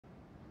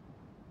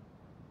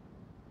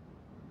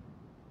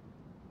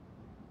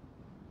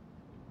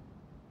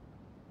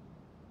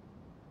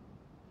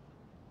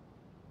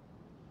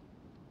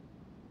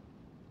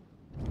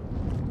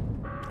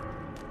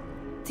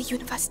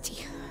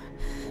university.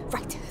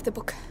 Right, the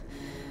book.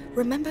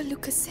 Remember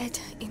Lucas said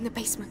in the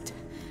basement,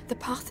 the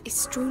path is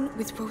strewn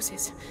with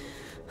roses.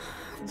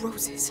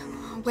 Roses.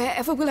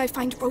 Wherever will I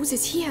find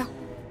roses here?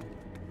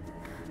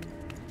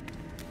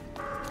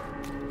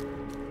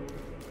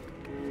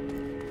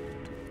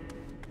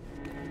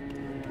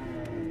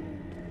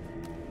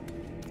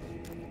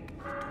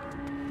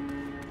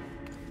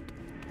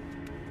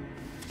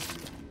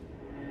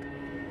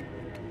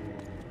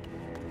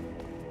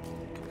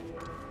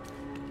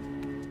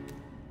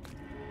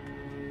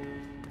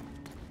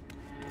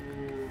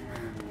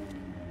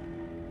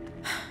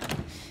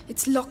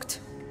 It's locked.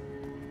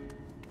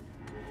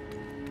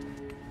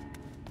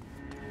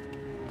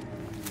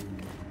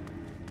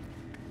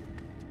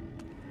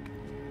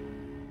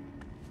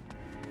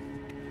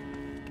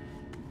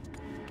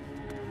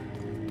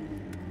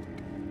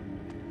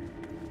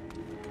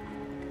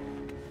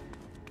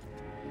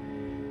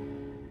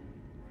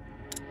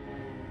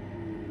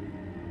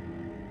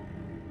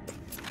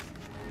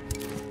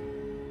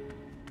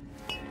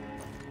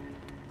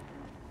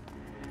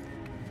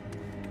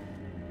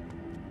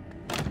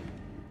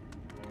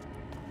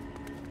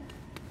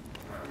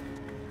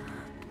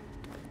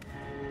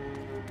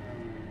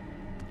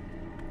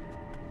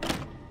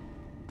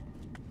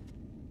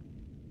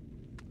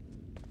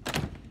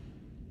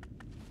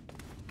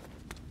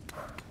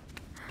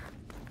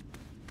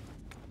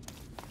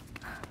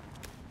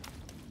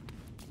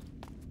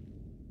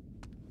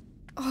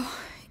 Oh,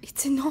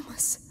 it's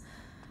enormous.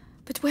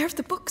 But where have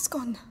the books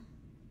gone?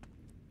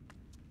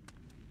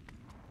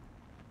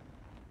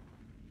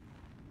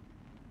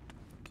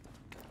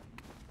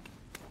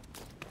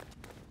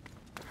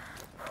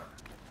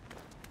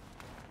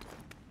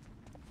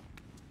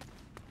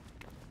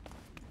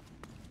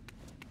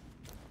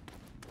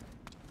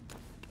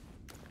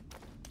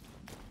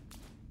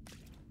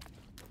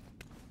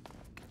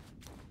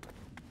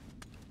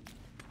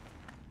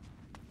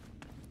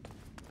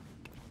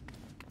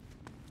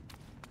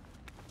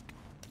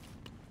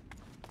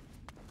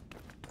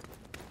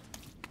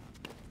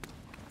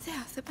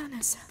 There, the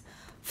banners.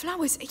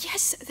 Flowers.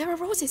 Yes, there are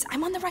roses.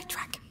 I'm on the right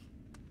track.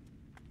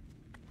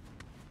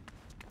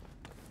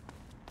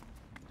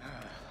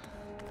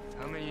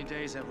 How many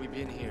days have we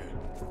been here?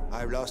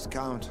 I've lost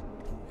count.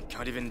 I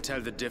can't even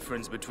tell the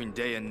difference between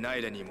day and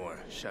night anymore.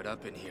 Shut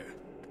up in here.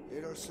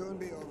 It'll soon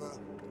be over.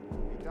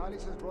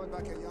 Vitalis has brought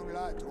back a young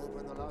lad to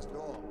open the last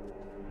door.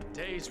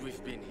 Days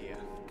we've been here,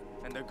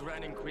 and the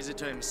Grand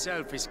Inquisitor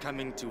himself is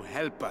coming to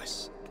help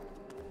us.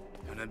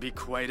 Gonna be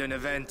quite an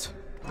event.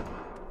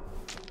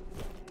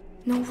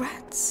 No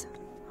rats.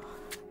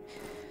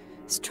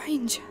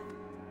 Strange.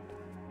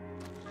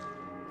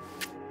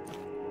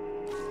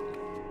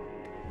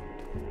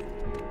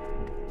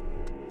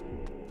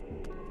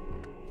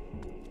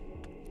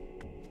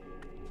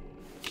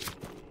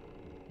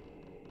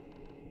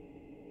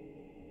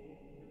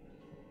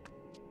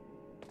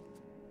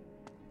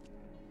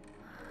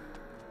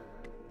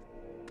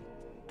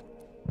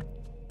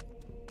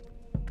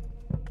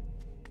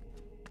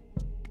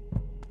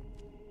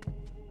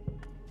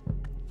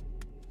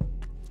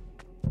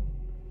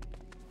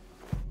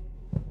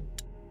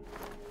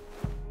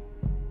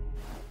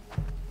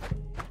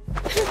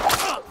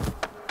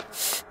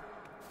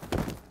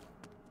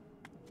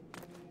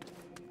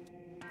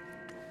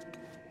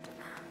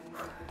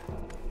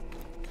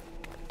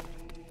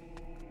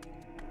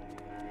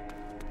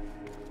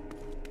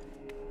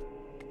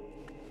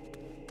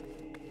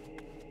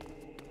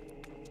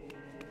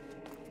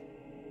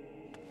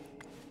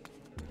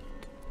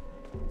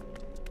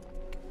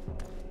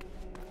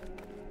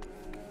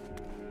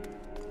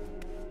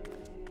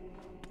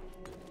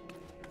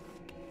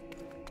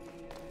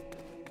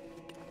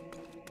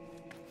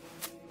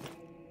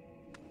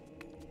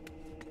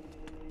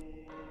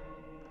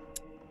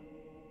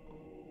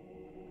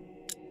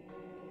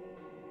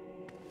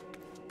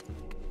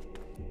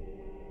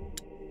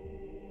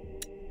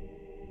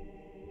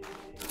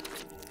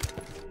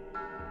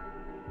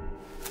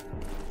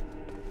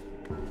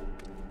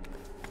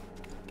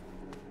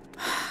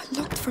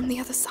 Locked from the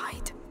other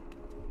side.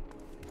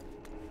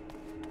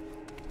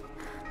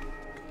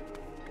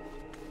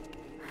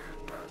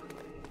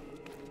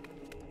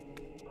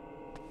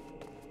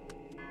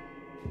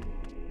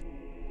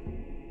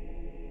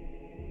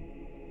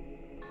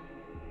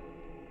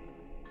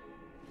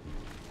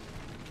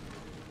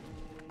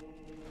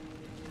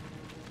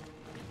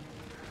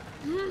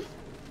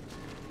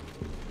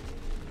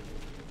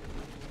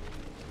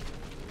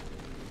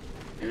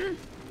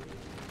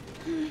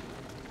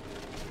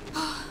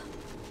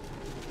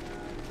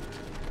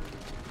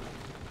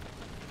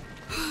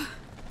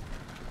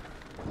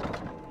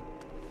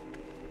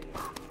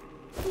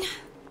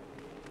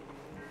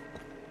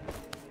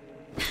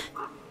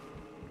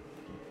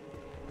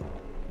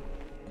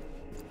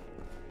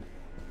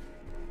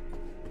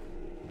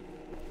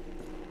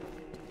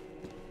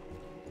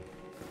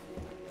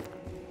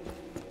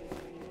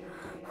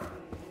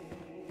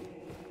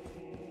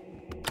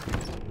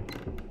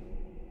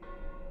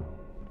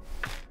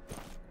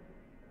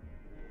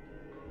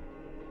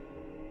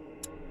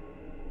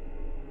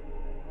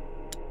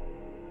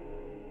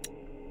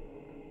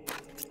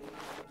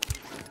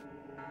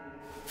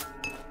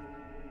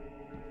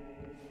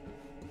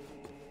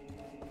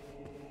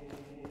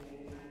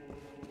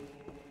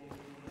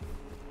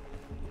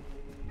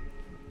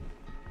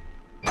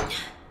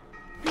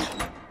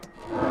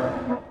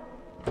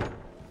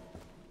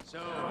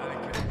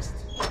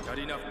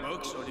 enough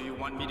books, or do you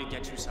want me to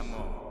get you some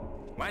more?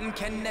 One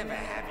can never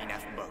have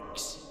enough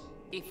books,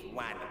 if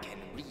one can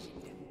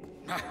read.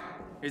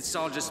 It's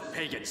all just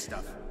pagan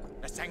stuff.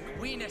 The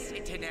Sanguinus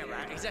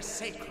Itinera is a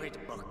sacred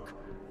book.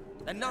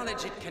 The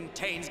knowledge it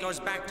contains goes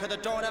back to the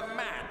dawn of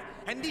man,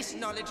 and this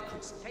knowledge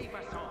could save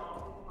us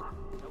all.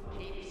 So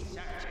keep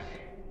searching,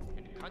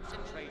 and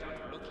concentrate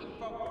on looking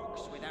for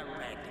books with a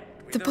red.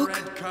 The book,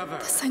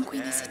 the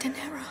Sanguinus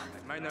Itinera.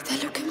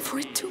 They're looking for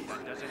it too.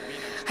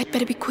 I'd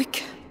better be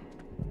quick.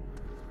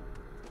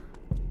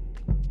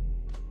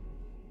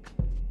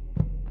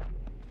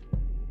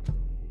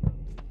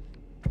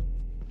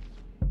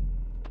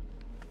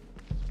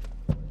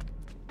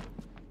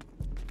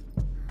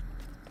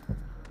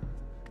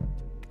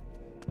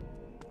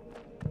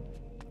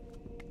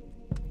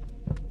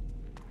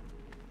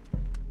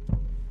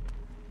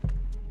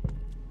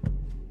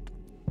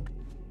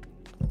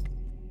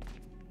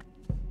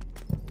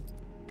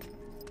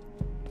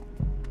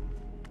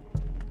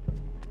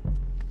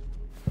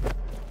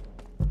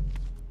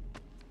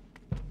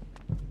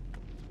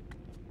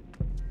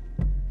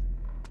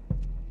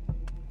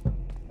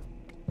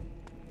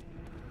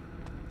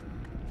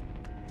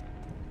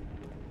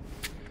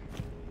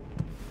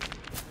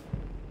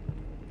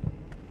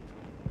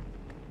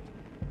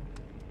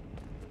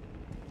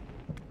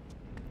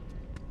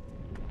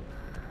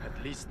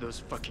 At least those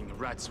fucking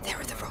rats won't.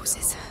 There are the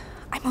roses.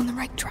 I'm on the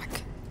right track.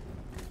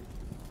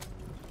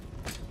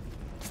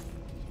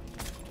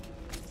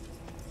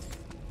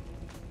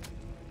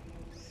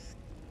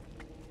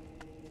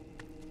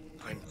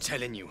 I'm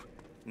telling you,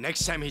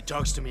 next time he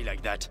talks to me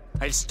like that,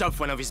 I'll stuff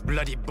one of his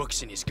bloody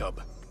books in his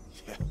gob.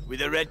 Yeah,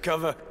 with a red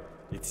cover.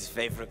 It's his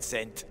favorite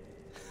scent.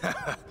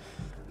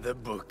 The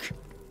book.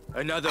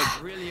 Another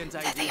brilliant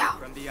idea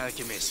from the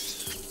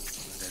alchemist.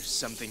 There's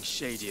something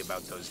shady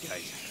about those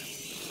guys.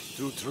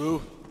 Too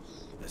true.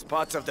 There's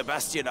parts of the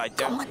bastion I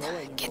Go don't on,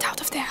 know. get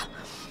out of there.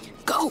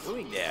 Go!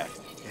 Doing there.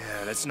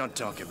 Yeah, let's not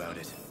talk about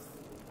it.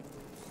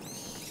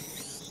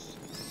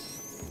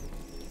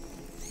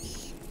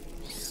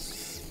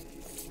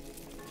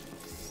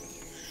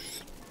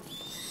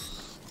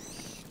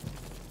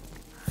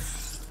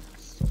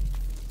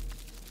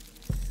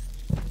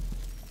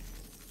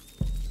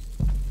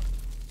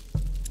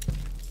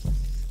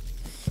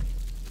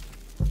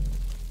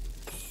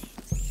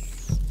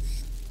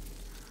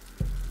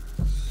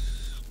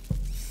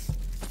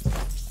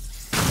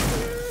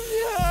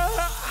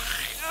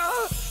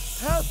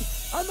 Help!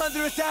 I'm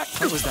under attack!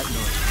 What was that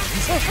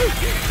noise?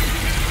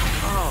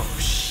 Oh,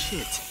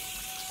 shit.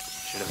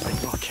 Should have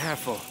been more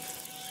careful.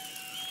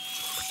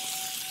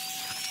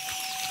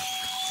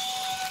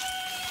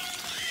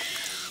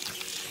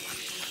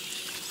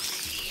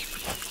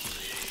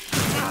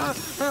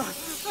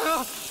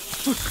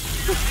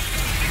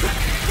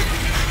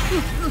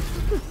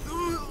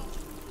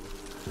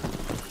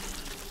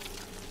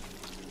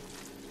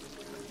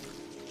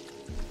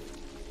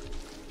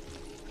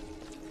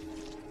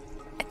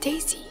 A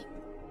daisy.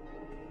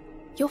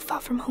 You're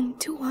far from home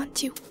too,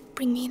 aren't you?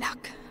 Bring me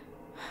luck.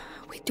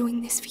 We're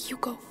doing this for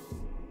Hugo.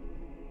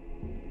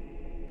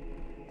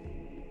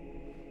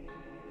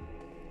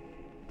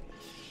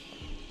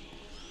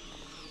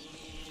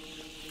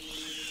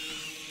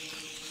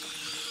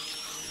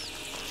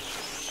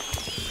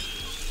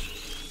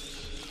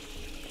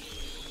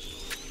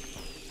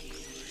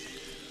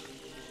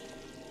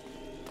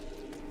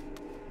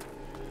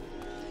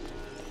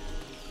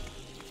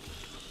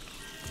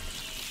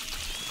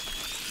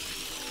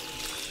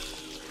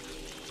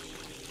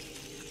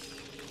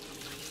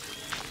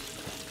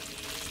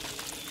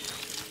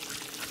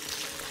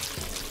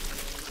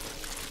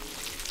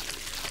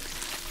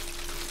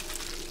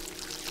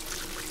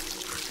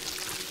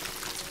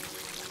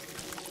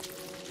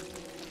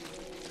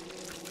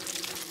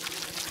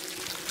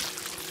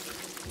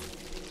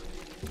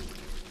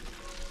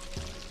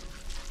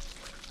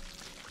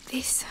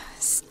 This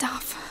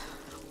stuff,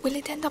 will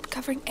it end up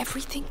covering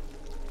everything?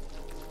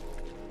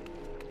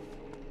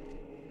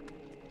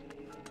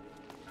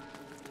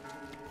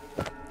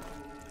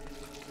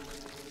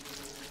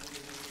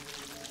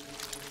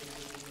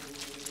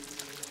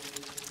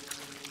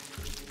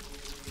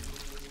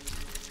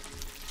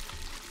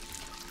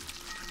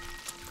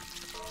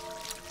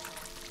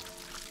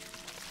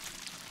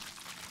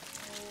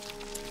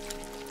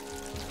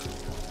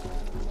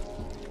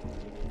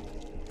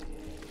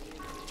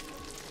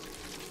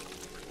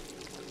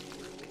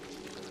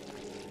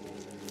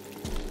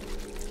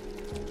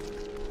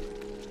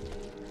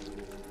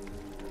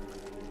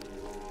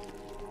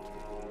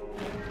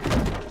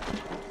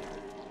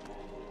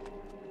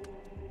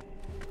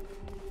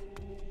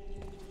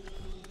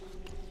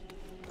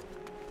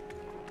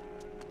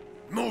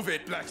 Move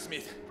it,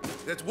 blacksmith.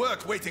 There's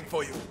work waiting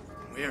for you.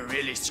 We're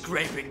really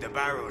scraping the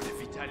barrel if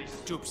Vitaly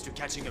stoops to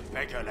catching a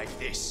beggar like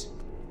this.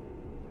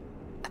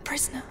 A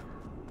prisoner.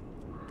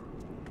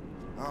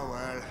 Oh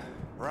well.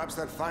 Perhaps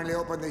they'll finally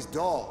open this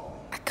door.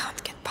 I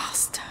can't get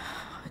past.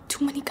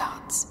 Too many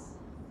guards.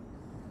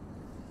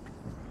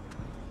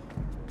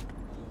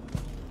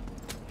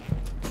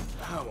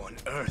 How on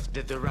earth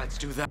did the rats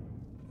do that?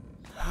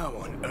 How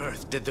on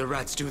earth did the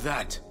rats do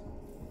that?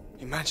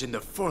 Imagine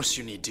the force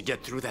you need to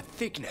get through that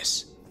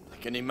thickness. I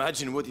can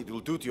imagine what it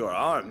will do to your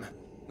arm.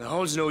 The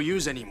hole's no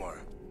use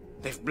anymore.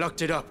 They've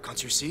blocked it up,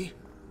 can't you see?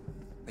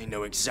 They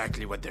know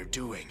exactly what they're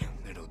doing,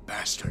 little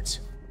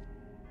bastards.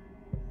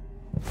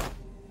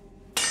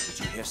 Did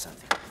you hear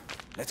something?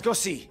 Let's go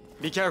see.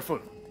 Be careful.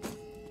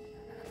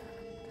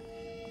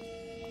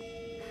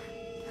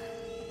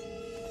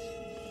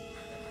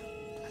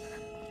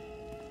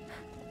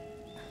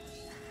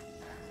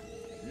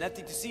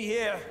 Nothing to see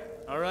here.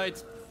 All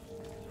right.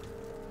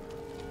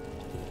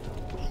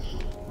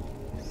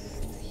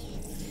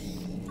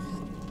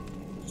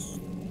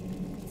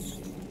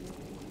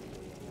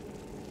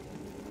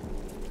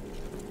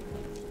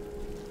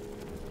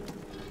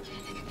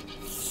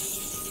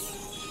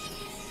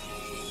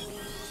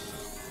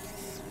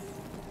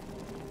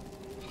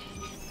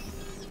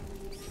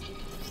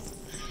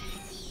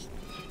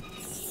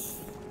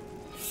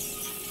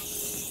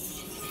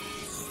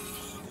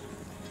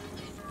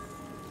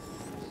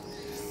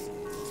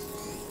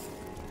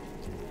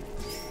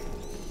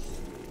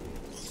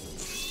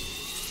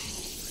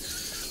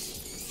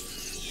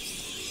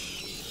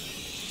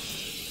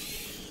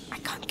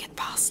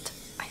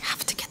 I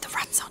have to get the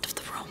rats out of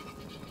the room.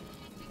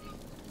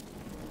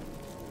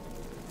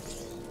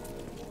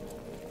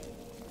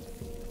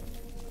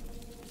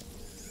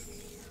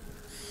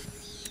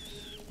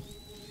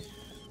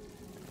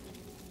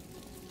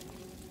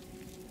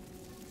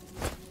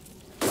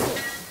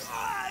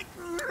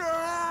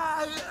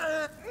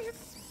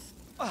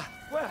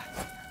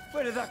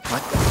 Where did that come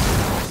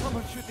from?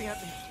 Someone's shooting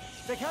at me.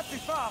 They can't be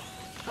far.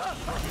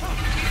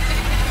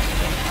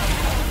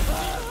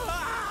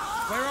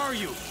 Where are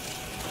you?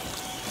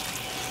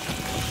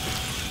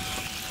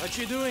 What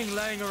you doing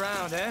laying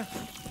around, eh?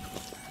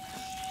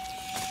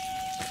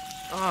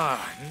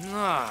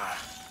 Well,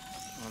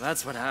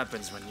 that's what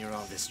happens when you're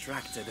all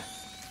distracted.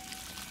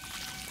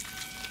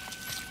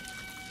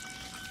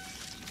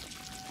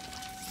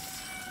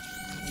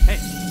 Hey!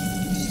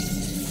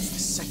 It's the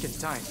second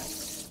time.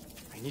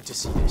 I need to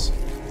see this.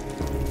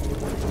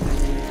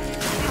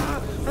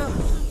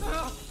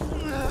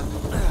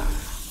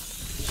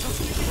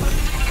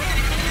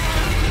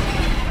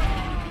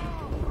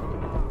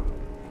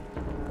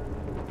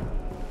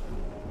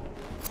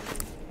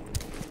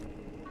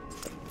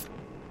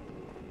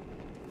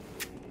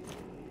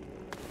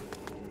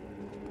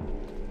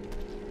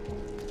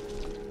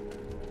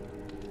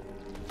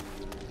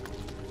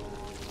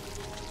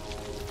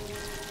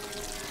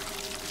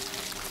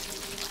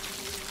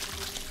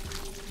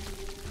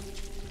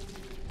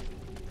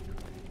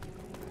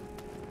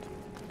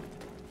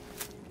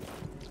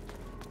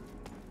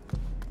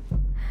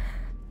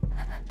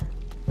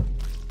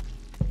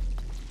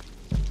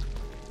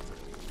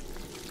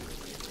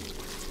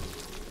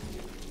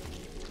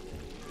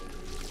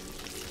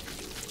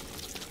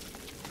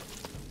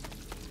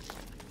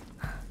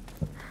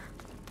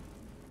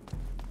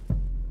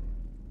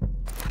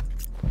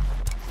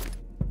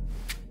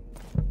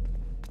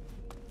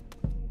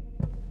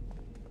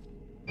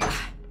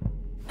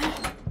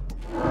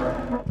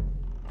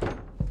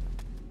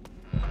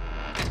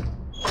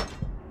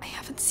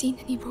 Seen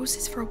any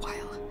roses for a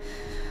while.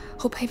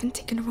 Hope I haven't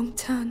taken a wrong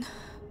turn.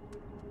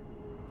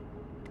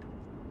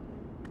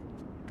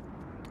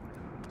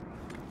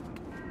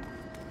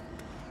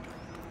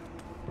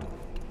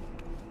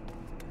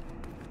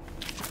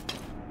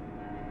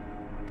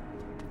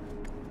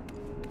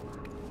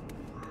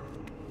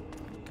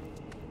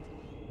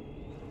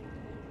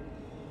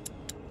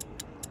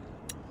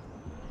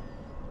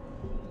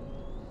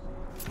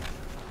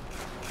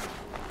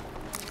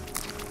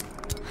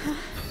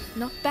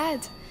 Not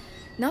bad.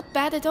 Not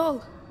bad at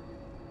all.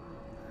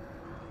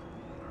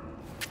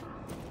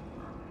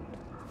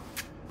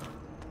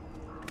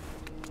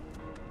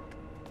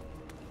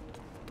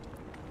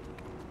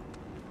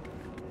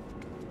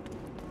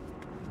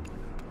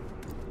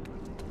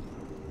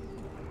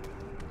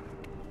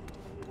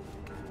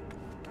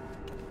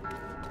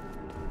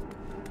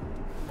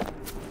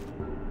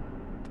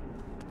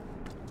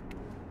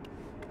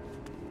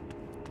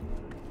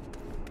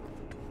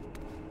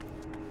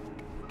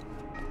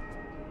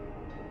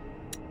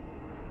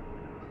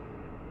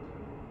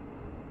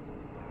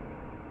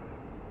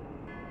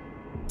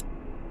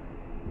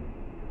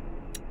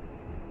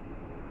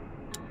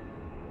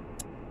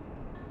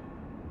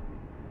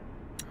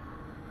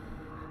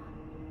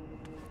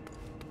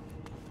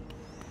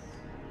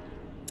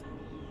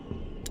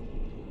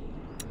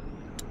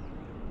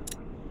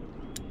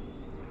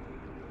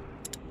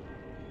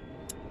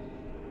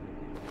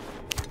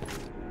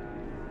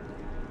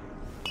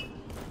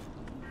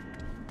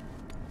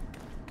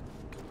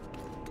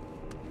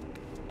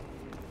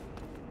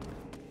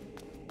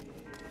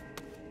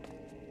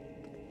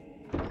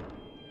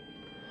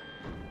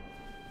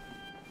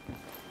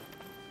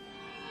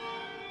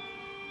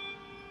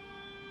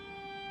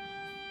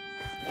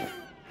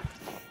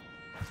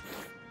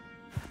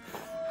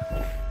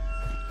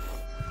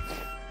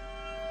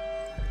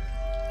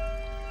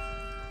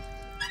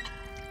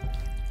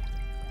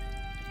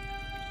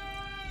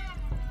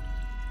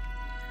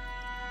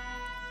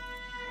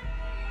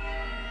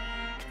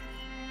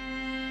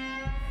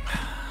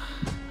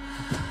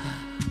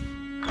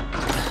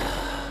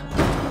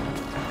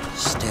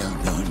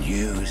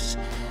 news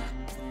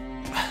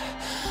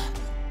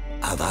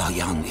of our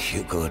young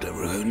Hugo de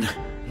Rune?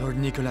 Lord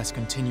Nicholas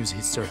continues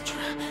his search.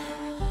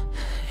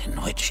 In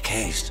which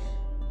case,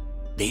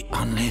 the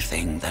only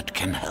thing that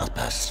can help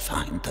us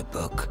find the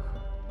book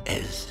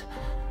is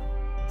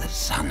the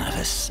son of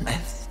a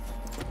smith.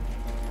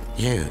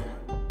 You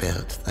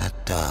built that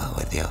door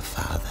with your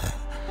father.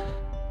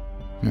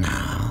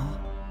 Now,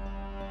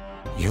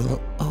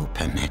 you'll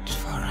open it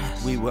for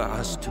us. We were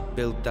asked to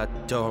build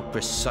that door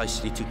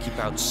precisely to keep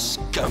out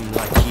scum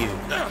like you.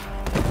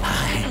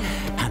 I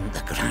am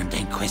the Grand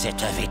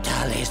Inquisitor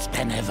Vitalis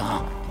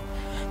Benevent.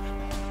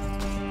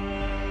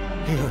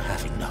 You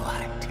have no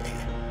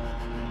idea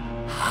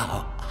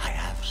how I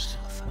have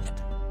suffered.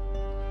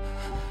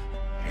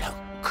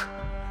 Look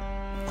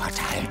what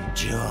I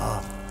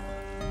endure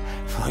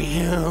for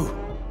you.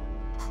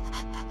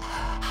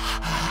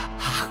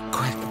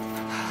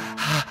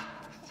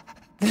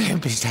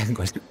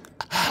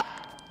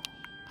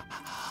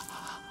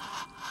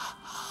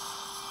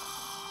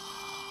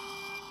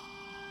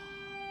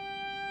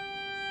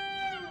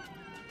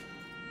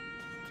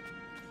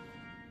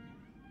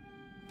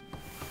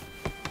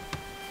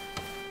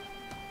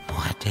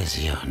 What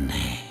is your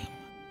name,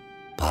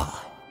 boy?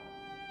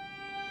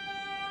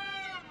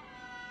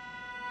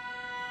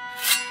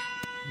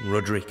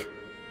 Roderick.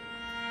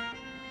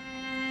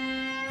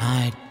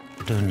 I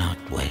do not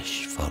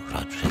wish for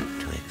Roderick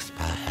to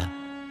expire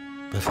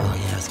before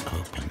he has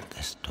opened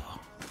this door.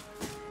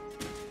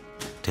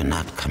 Do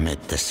not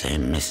commit the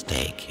same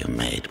mistake you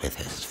made with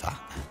his father.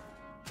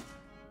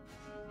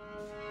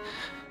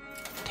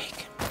 Take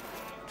it.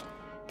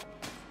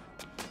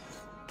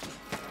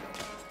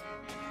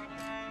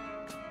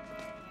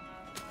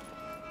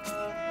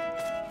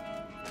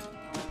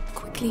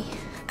 Quickly,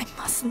 I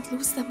mustn't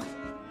lose them.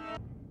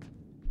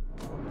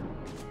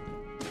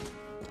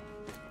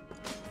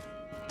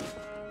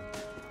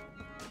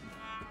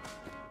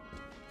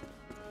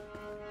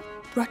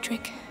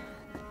 Roderick,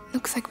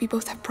 looks like we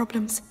both have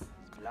problems.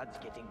 Blood's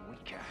getting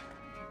weaker.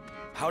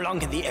 How long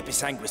can the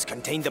episanguis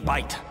contain the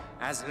bite?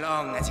 As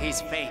long as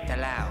his faith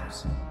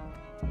allows.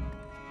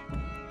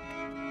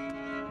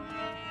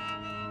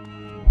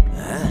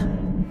 Huh?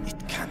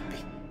 It can't be.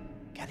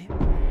 Can it?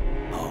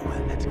 Oh,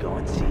 well, let's go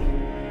and see.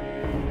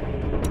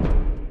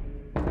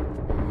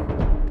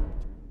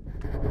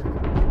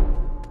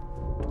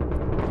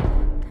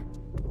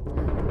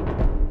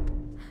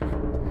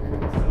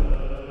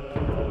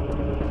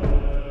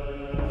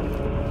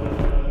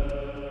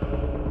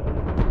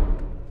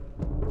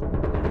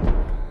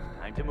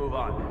 Time to move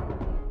on.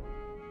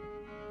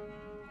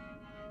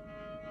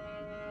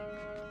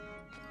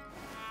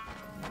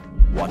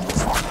 What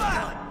was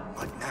that?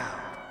 What now?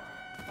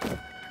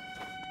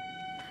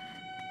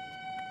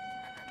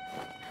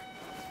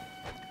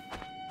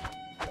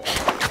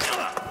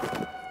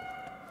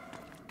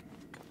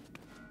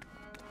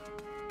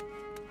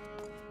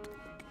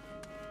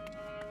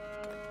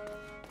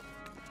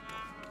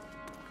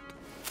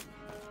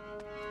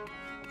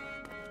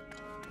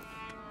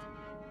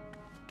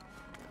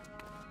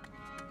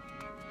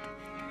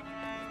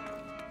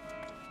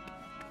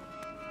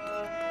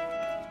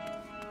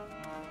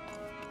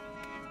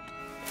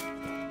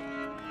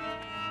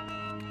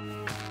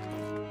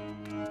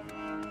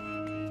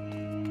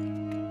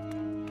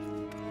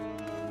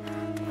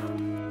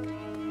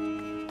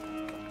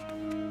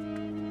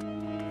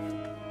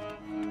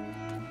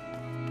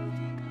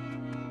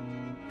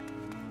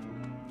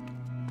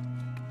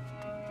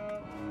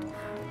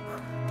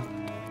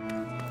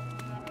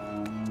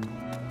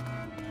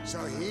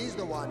 So he's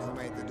the one who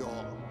made the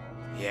door.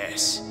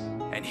 Yes,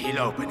 and he'll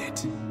open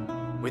it.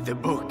 With the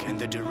book and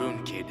the de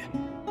Rune kid,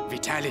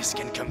 Vitalis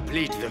can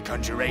complete the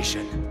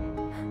conjuration.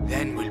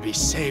 Then we'll be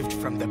saved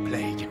from the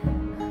plague.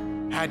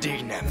 Ad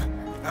ignem.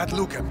 Ad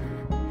lucem.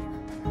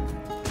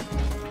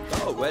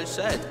 Oh, well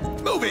said.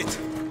 Move it!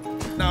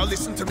 Now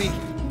listen to me.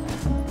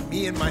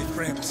 Me and my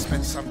friends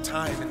spent some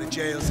time in the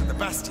jails in the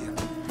Bastion,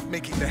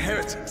 making the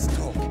heretics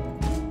talk.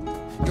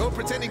 You're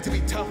pretending to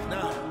be tough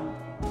now,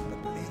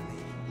 but believe me,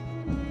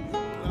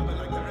 you'll love it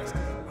like the rest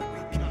of them when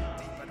we come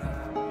deeper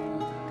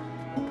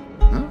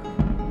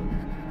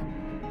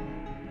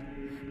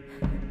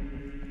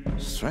down.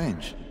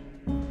 Strange.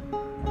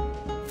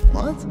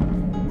 What?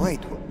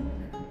 Wait,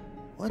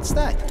 what's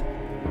that?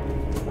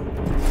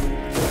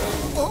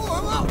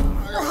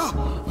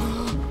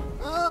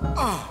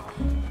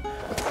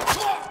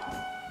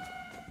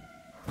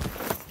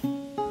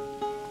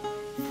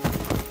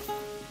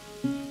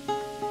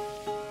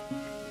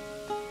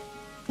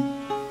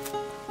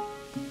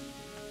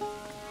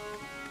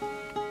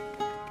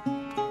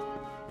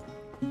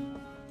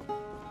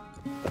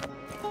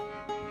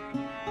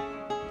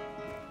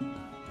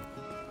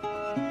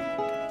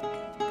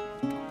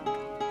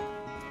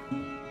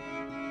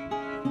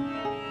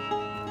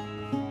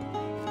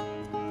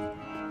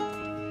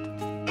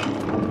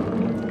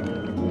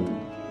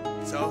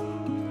 So,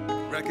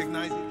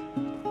 recognize it?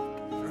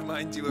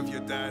 Remind you of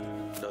your dad?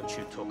 Don't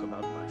you talk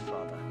about my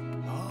father.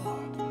 Oh,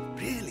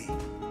 really?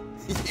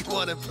 You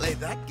want to play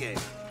that game?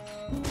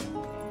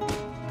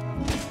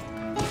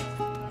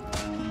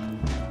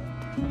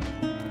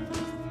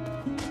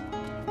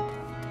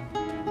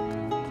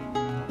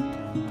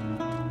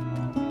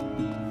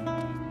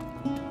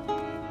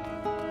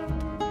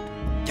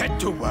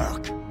 to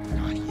work.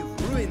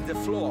 You've ruined the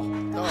floor.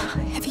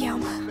 Heavy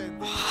armor.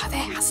 Oh, there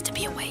has to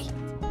be a way.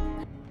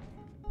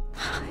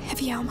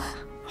 Heavy armor.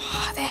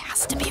 Oh, there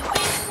has to be a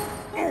way.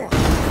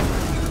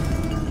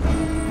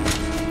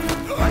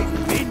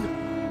 I've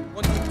been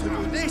wanting to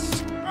do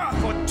this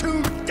for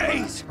 2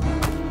 days.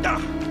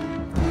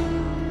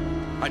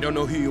 I don't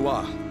know who you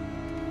are,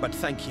 but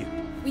thank you.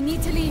 We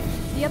need to leave.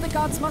 The other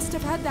guards must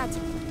have heard that.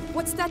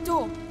 What's that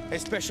door? A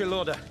special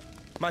order.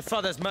 My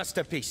father's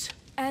masterpiece.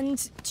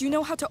 And do you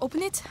know how to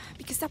open it?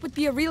 Because that would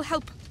be a real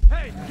help.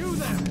 Hey, you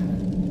there!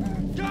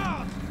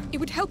 Guard! It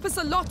would help us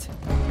a lot.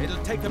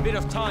 It'll take a bit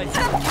of time.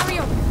 Carry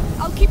on.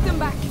 I'll keep them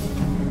back.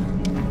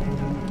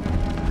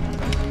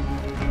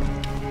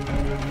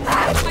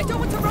 I don't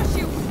want to rush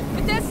you,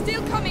 but they're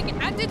still coming,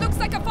 and it looks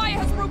like a fire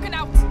has broken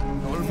out.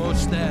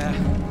 Almost there.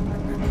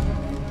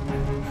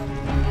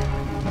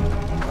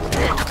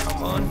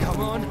 Come on,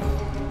 come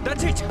on.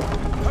 That's it.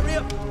 Hurry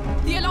up.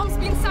 The alarm's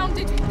been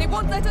sounded. They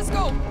won't let us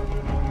go.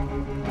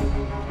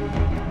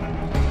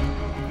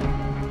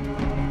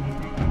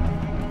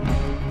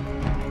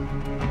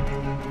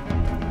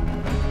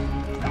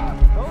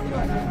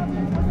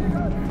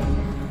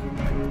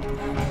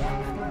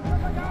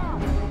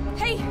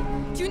 Hey,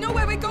 do you know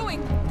where we're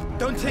going?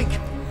 Don't think.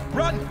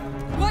 Run!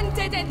 One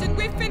dead end and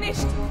we're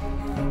finished.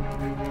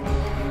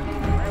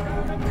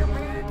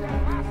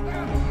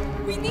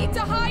 We need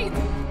to hide.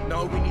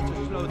 No, we need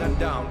to slow them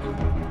down.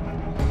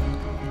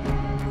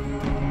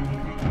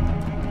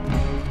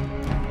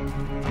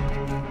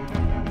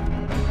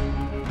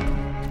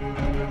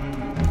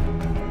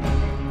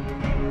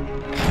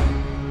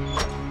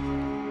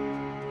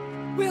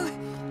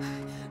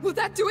 Will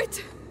that do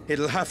it?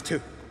 It'll have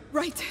to.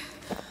 Right.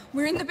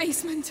 We're in the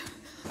basement.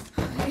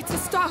 It's a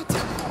start.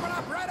 Open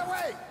up right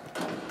away!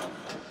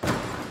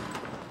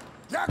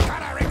 You're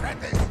gonna regret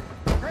this!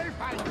 We'll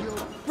find you!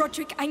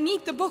 Roderick, I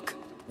need the book.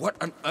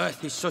 What on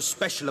earth is so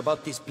special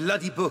about this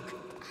bloody book?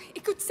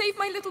 It could save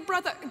my little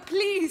brother.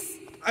 Please.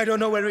 I don't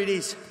know where it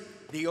is.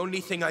 The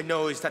only thing I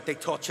know is that they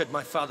tortured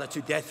my father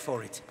to death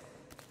for it.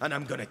 And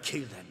I'm gonna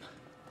kill them.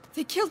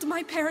 They killed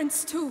my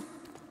parents too.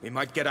 We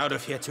might get out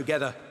of here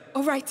together.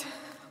 All right.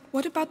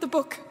 What about the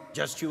book?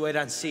 Just you wait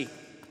and see.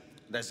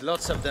 There's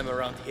lots of them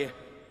around here.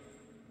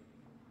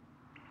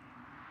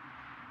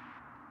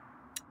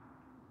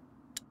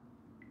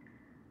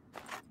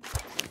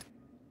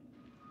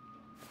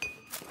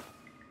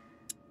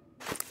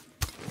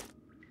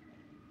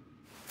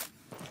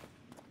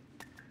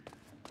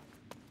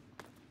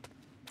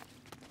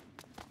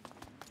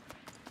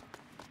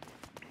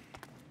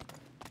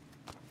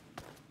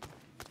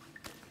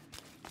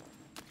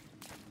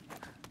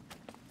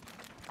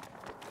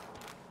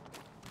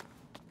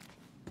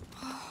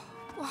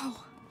 Wow.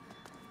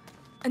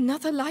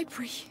 Another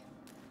library.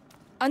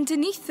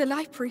 Underneath the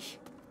library.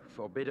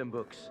 Forbidden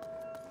books.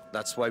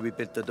 That's why we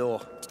built the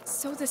door.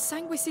 So the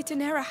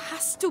Sanguisitanera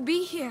has to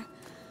be here.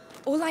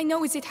 All I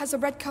know is it has a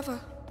red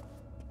cover.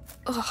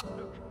 Ugh.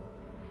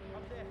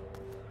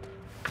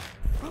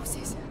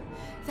 Roses.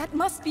 That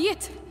must be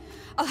it.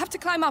 I'll have to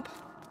climb up.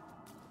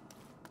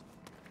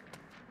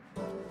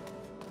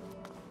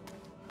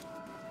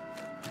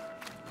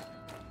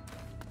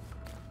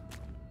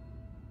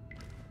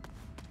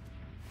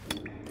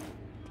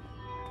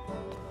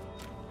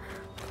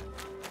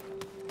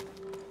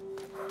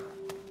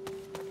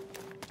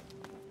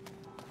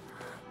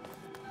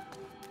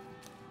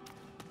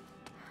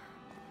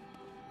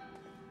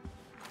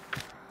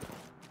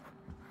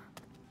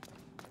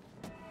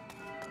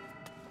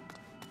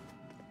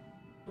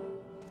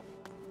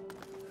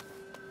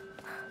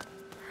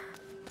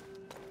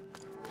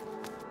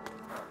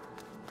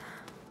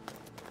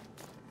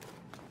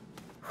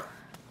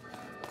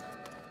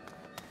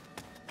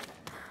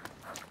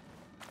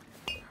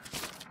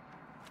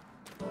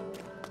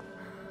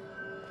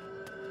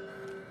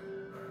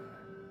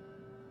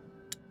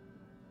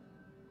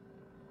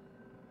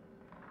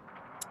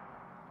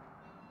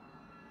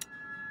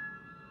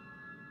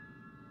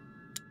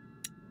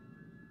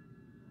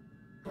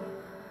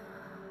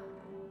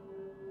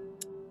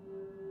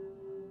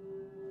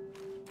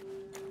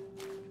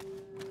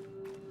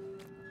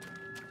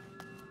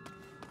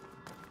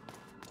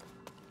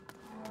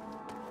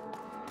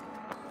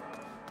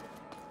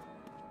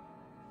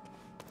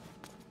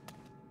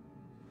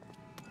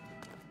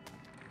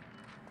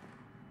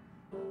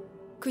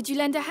 Could you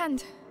lend a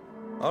hand?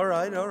 All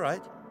right, all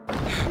right.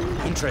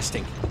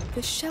 Interesting.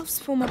 The shelves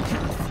form a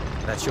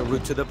path. That's your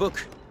route to the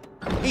book.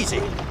 Easy.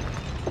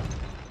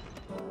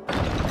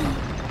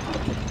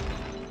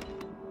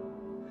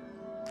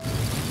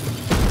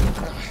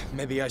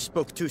 Maybe I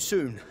spoke too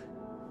soon.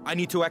 I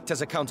need to act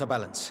as a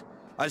counterbalance.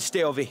 I'll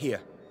stay over here.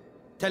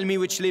 Tell me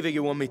which lever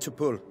you want me to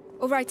pull.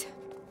 All right.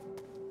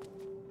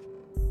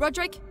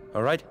 Roderick?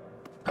 All right.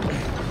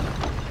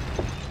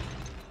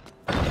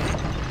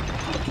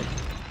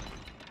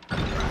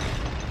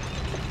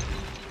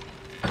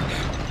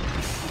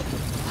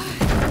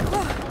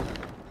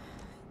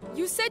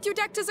 You said you'd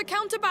act as a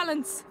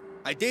counterbalance.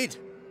 I did.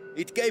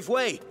 It gave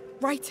way.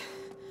 Right.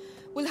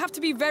 We'll have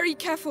to be very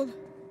careful.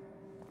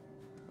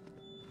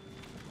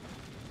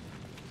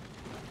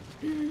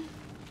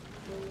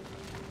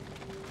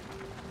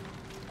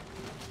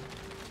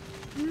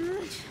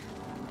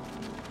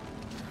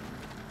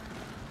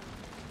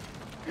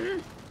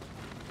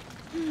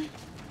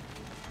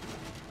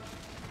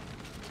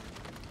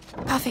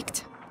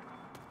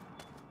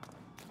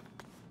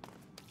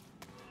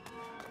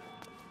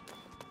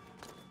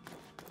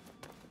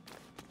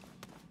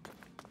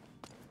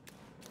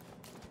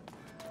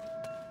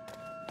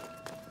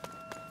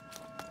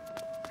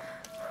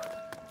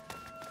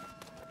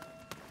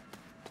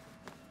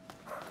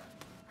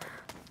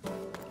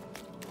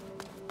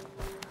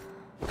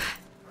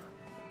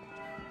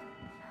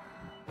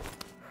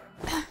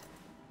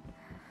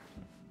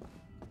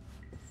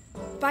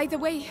 By the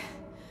way,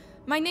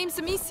 my name's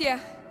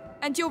Amicia,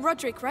 and you're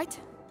Roderick, right?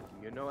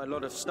 You know a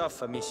lot of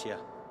stuff, Amicia.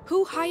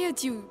 Who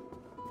hired you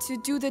to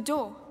do the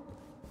door?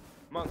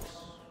 Monks,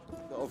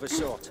 of a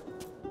sort.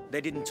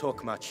 They didn't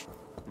talk much.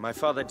 My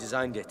father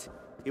designed it.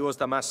 He was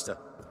the master.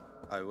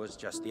 I was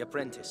just the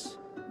apprentice.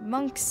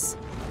 Monks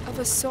of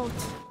a sort.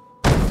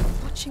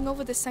 Watching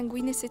over the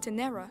Sanguinis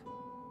Itinera.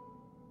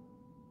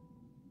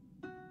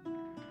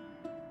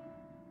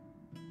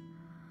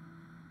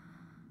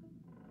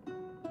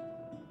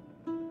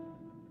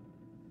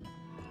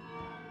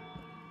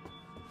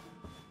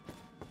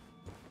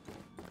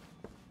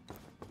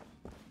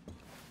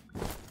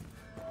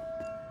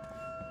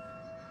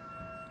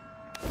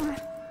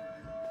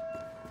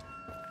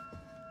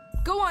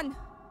 Go on!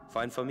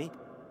 Fine for me?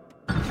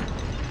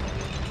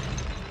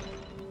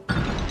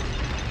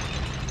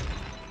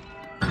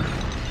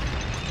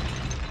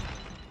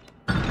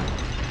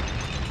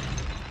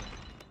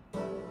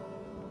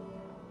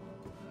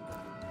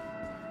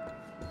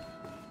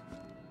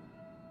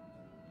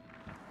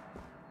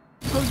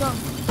 Hold on.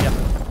 Yeah.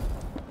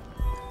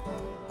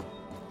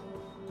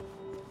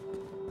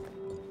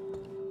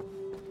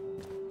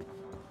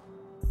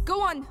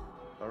 Go on!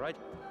 All right.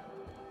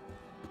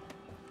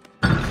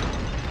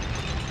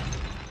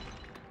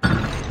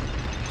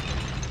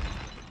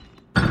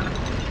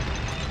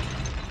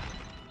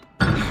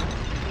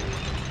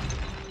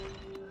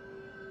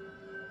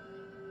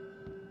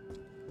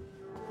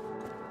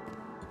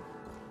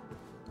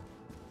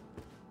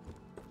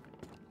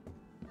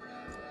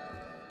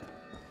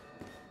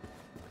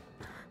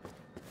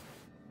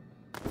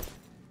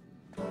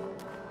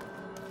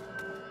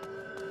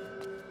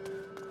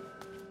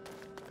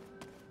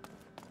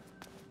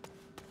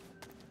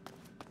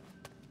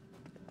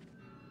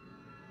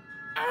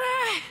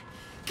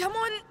 Come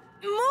on,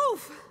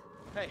 move!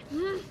 Hey,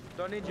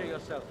 don't injure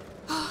yourself.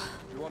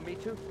 You want me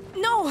to?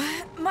 No,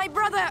 my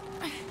brother.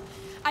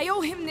 I owe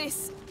him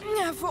this.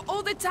 For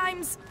all the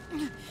times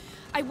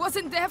I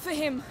wasn't there for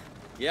him.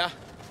 Yeah?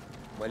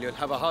 Well, you'll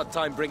have a hard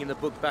time bringing the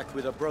book back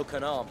with a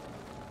broken arm.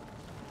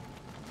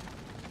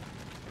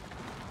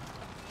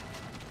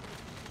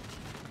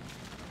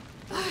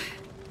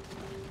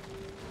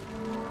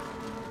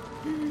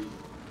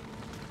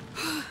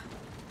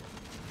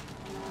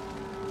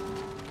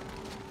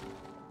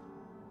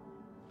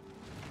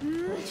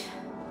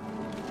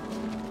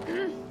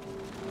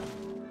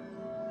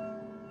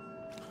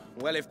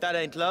 Well, if that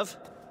ain't love,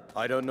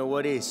 I don't know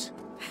what is.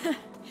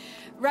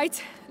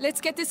 Right,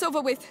 let's get this over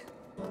with.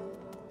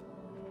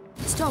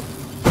 Stop.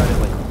 Right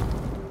away.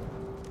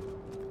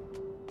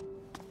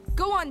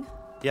 Go on.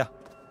 Yeah.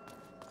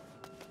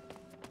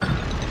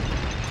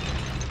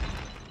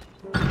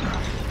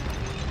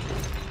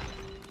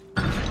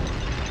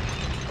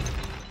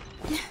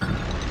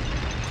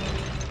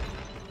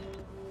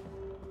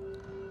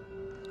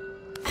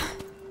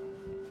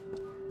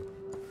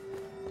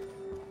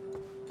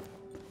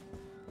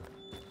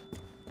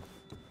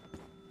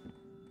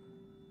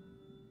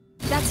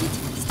 That's it.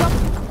 Stop.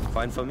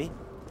 Fine for me?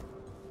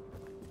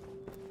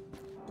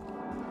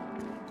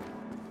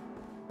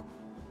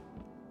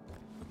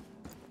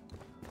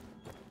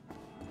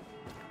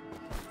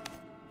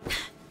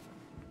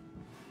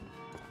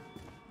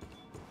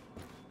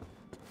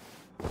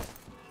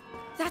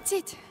 That's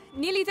it.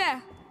 Nearly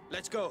there.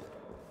 Let's go.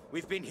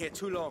 We've been here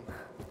too long.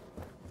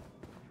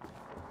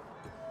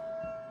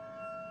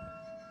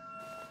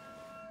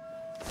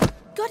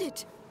 Got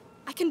it.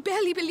 I can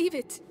barely believe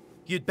it.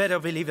 You'd better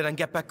believe it and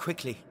get back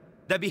quickly.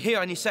 They'll be here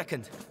any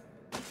second.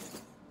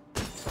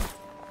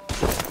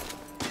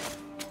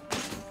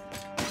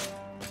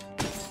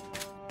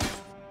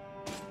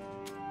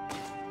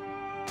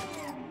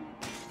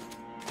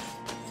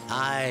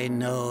 I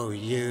know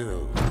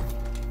you,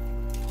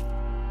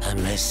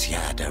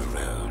 Amicia de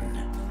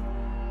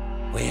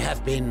Rune. We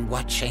have been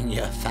watching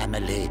your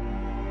family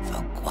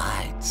for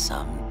quite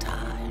some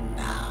time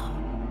now,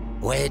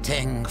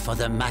 waiting for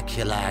the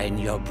macula in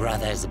your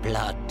brother's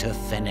blood to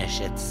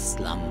finish its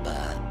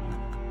slumber.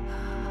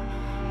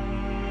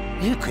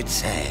 You could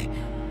say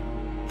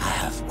I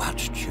have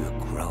watched you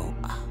grow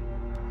up.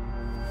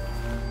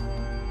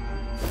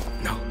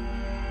 No.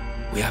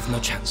 We have no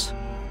chance.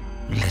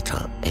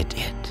 Little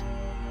idiot.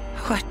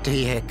 What do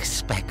you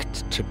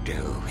expect to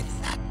do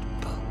with that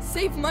book?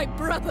 Save my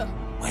brother.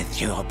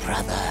 With your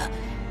brother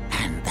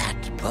and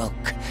that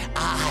book,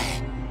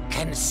 I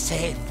can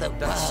save the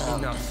That's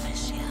world, enough.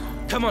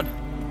 Amicia. Come on,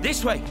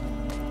 this way!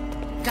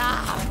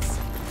 Guards!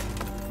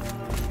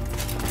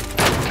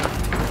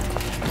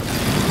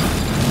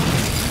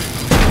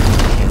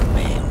 You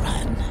may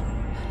run,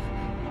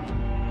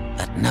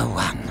 but no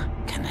one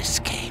can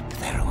escape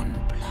their own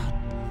blood.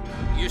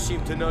 You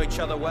seem to know each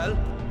other well.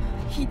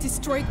 He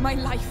destroyed my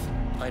life.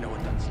 I know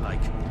what that's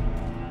like.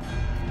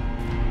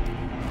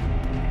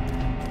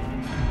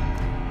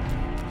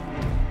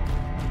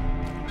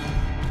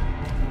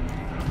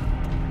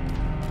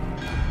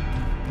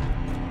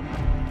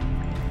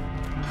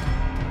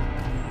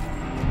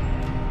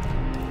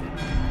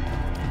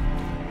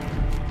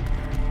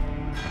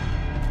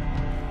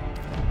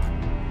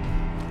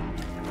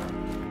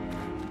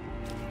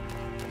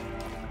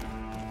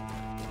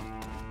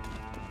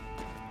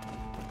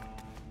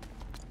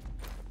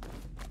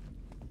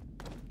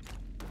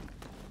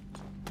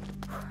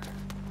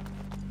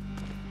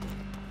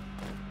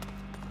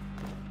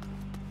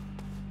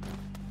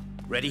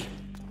 Ready?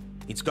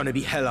 It's gonna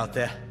be hell out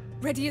there.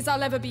 Ready as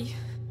I'll ever be.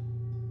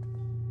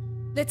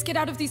 Let's get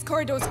out of these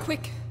corridors,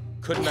 quick.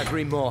 Couldn't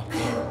agree more.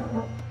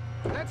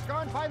 Let's go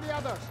and find the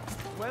others.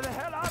 Where the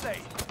hell are they?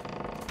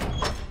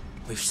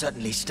 We've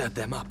certainly stirred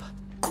them up.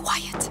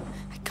 Quiet.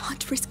 I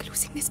can't risk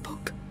losing this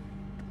book.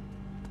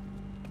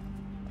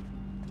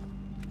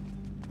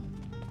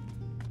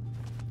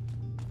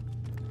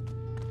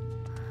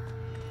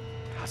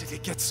 How did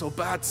it get so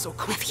bad so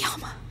quick? Heavy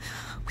armor.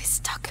 We're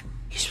stuck.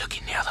 He's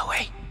looking the other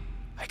way.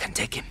 I can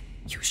take him.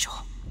 You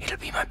sure? It'll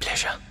be my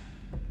pleasure.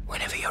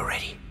 Whenever you're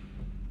ready.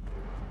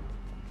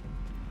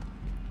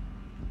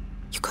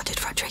 You got it,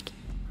 Frederick.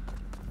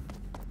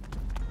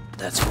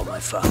 That's for my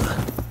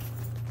father.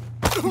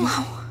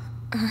 Wow.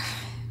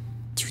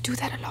 Do you do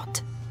that a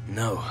lot?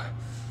 No,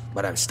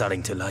 but I'm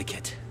starting to like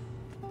it.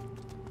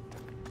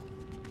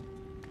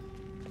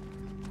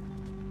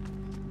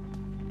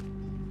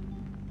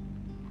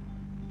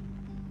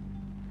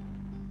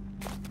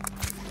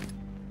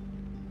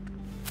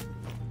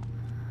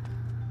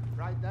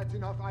 Right, that's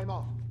enough. I'm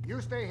off.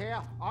 You stay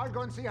here. I'll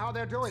go and see how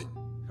they're doing.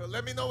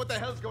 Let me know what the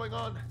hell's going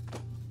on.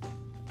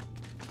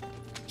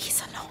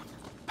 He's alone.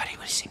 But he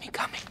will see me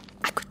coming.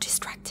 I could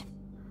distract him.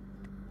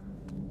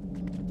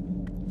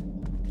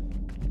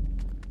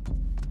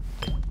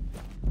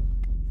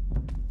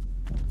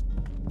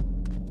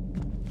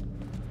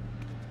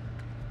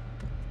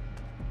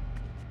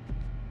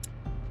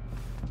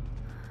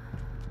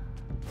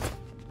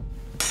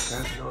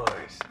 That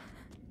noise.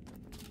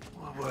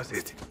 What was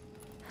it?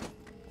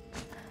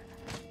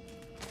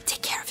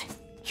 Take care of him.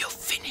 You're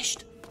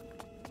finished.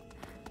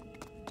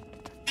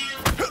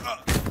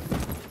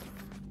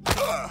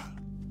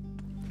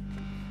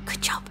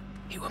 Good job.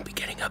 He won't be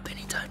getting up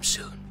anytime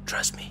soon.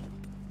 Trust me.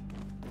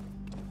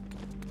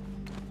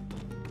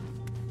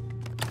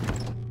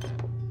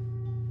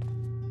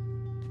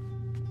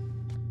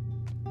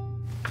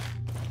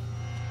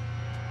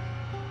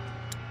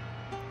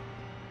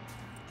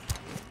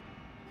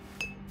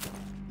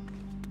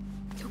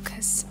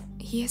 Lucas,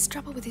 he has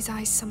trouble with his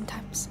eyes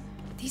sometimes.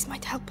 These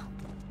might help.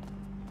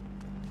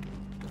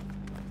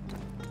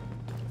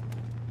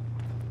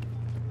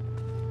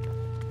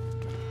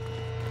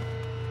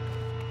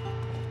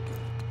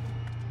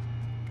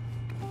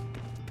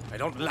 I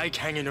don't like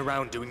hanging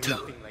around doing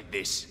nothing like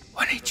this.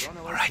 One each,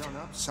 all right?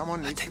 Someone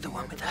I'll needs take to the be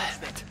one with the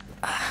helmet.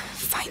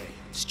 Fine.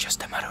 It's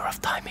just a matter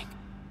of timing.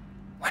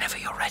 Whenever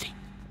you're ready.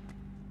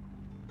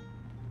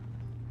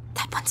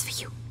 That one's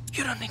for you.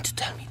 You don't need to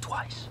tell me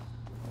twice.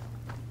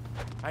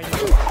 I know.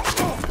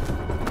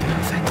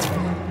 Perfect.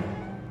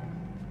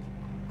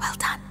 Well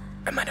done.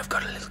 I might have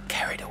got a little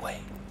carried away.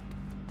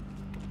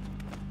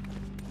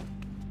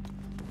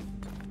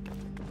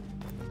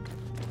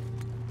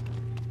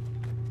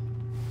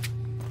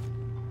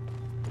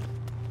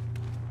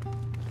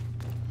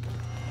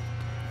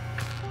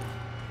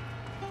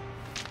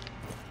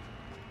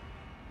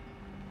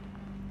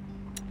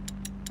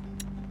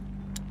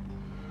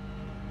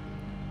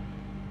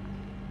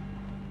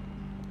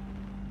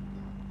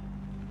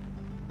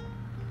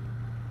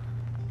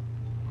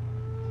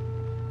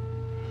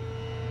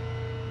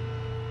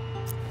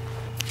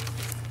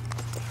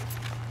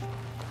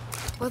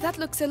 Well, that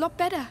looks a lot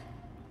better.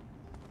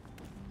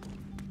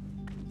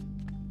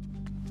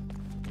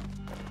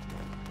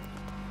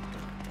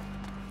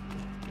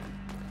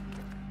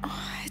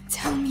 Oh,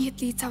 tell me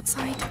it leads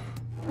outside.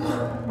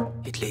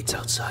 It leads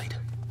outside.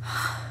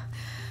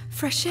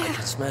 Fresh air. I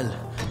can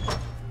smell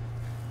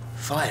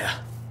fire.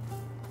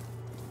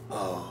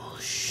 Oh,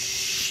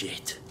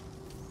 shit.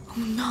 Oh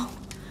no.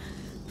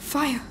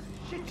 Fire.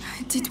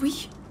 Did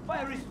we?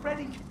 Fire is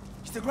spreading.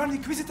 Is the Grand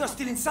Inquisitor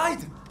still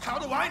inside? How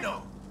do I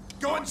know?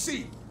 Go and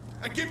see.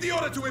 And give the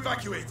order to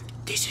evacuate.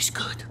 This is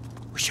good.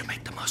 We should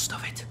make the most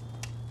of it.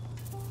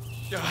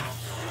 Ah,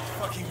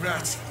 fucking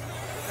rats.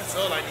 That's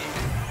all I need.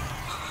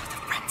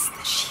 The rats,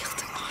 the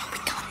shield. Oh, we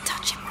can't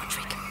touch him,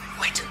 Roderick.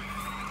 Wait.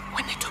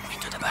 When they took me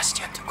to the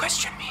Bastion to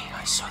question me,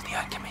 I saw the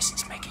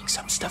alchemists making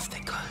some stuff they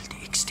called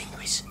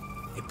extinguish.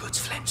 It puts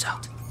flames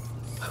out.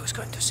 I was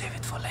going to save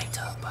it for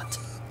later, but...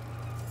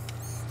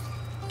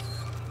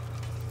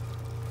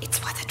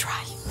 It's worth a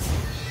try.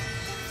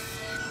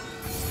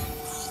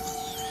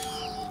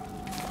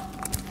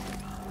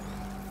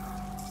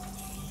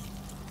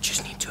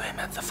 Just need to aim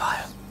at the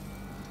fire.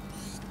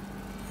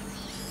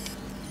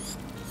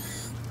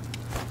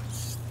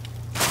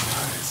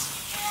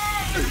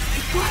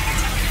 It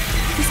worked.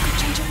 This could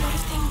change a lot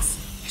of things.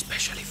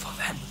 Especially for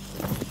them.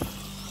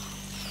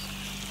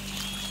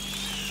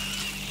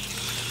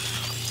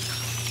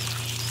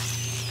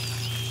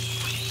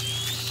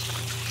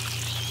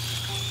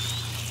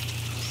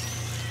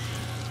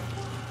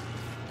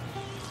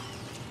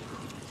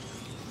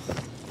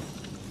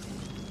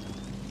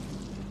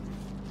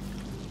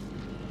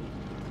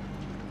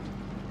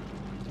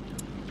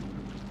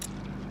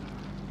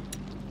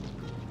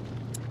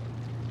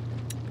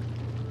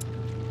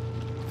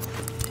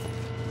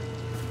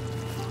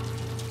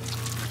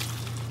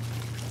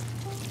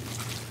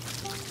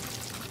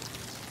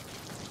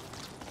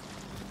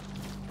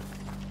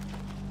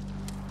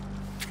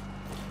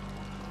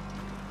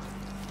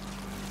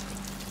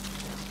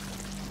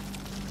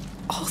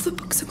 All the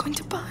books are going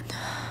to burn.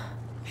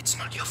 It's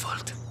not your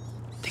fault.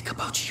 Think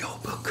about your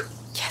book.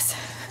 Yes.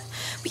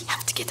 We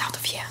have to get out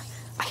of here.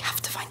 I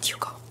have to find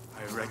Hugo.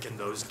 I reckon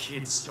those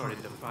kids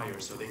started the fire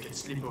so they can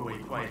slip away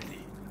quietly.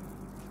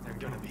 They're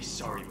gonna be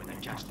sorry when I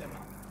catch them.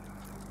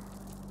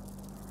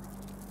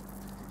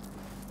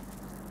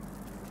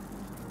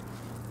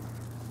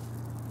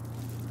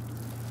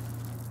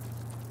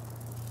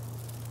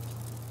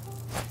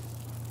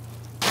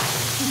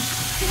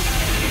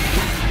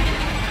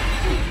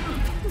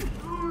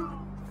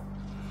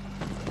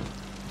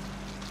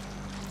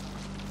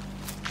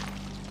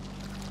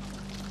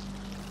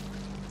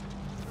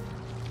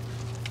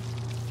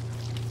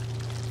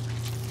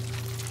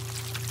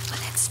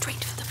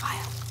 Straight for the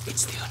fire.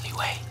 It's the only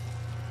way.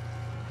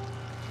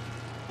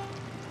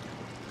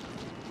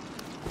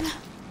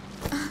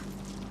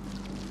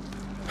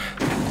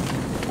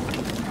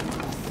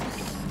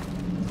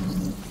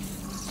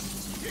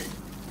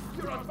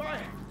 You're on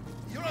fire!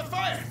 You're on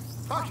fire!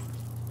 Fuck!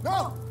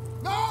 No!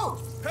 No!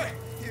 Hey,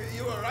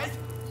 you all right?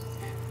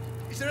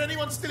 Is there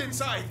anyone still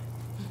inside?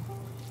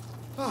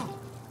 Oh.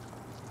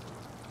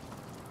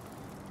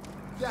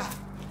 Yeah.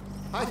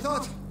 I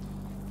thought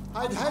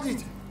I'd had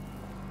it.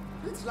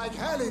 It's like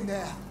hell in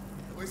there.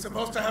 We're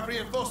supposed to have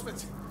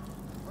reinforcements.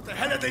 What the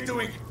hell are they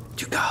doing?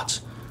 2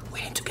 guards.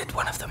 We need to get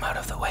one of them out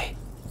of the way.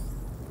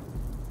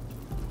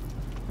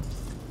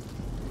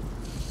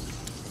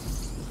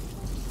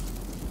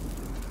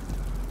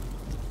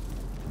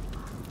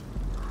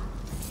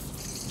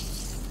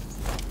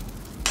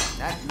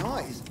 That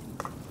noise.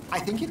 I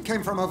think it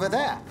came from over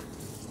there.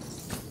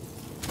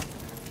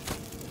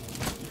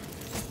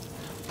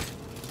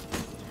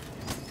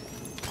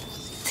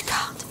 The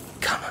guard.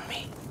 Come on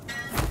me.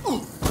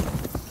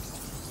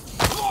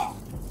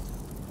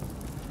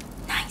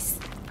 Nice.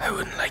 I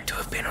wouldn't like to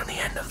have been on the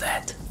end of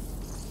that.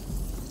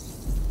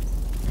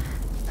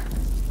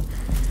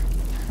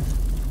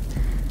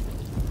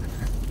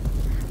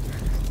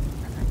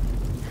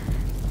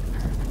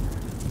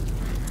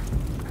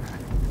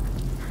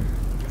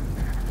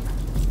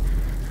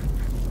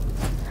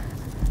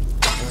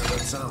 That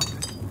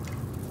sound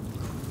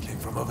came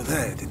from over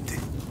there, didn't it?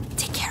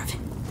 Take care of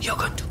him. You're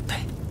going to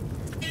pay.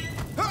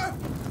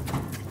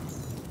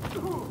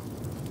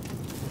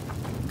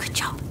 Good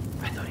job.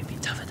 I thought he'd be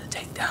tougher to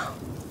take down.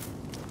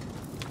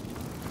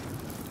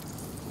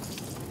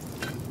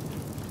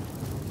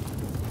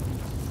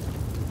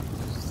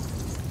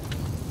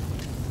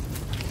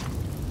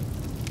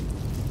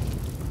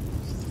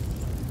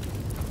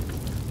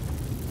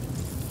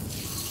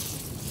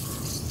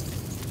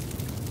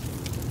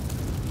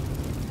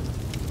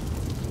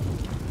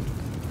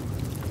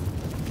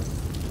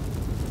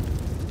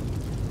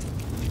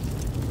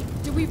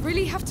 Do we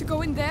really have to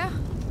go in there?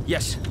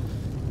 Yes.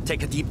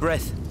 Take a deep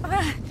breath.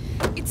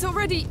 It's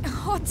already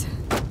hot.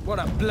 What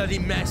a bloody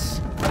mess.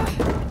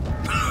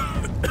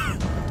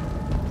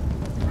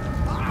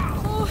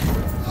 Oh,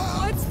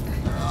 what?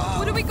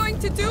 What are we going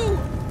to do?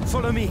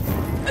 Follow me.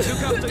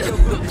 Look after your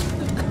book.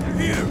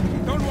 Here.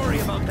 Don't worry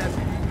about that.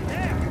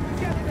 There!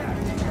 Get there!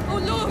 Oh,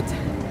 Lord!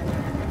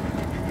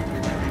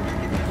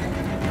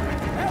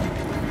 Help!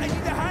 I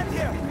need a hand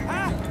here!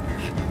 Huh?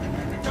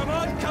 Come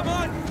on, come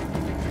on!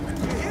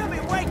 You hear me?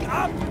 Wake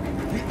up!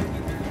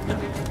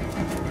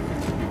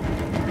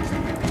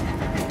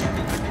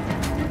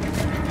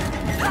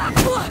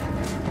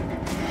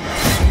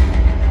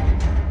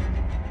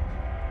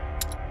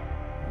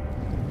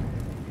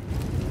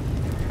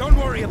 Don't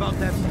worry about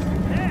them.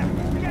 There!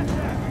 Get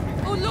there!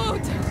 Oh,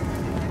 Lord!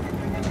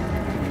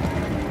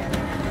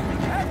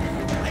 Help!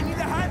 I need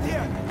a hand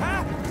here!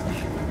 Huh?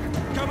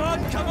 Come on,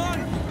 come on!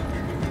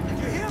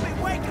 You hear me?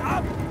 Wake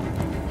up!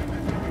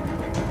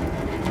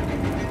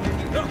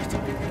 Look!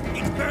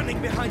 It's burning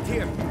behind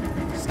here.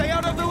 Stay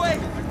out of the way.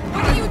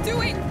 What are you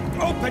doing?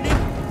 Opening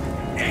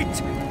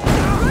it.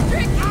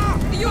 Roderick!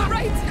 Are you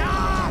alright?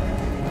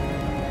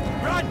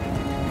 Run!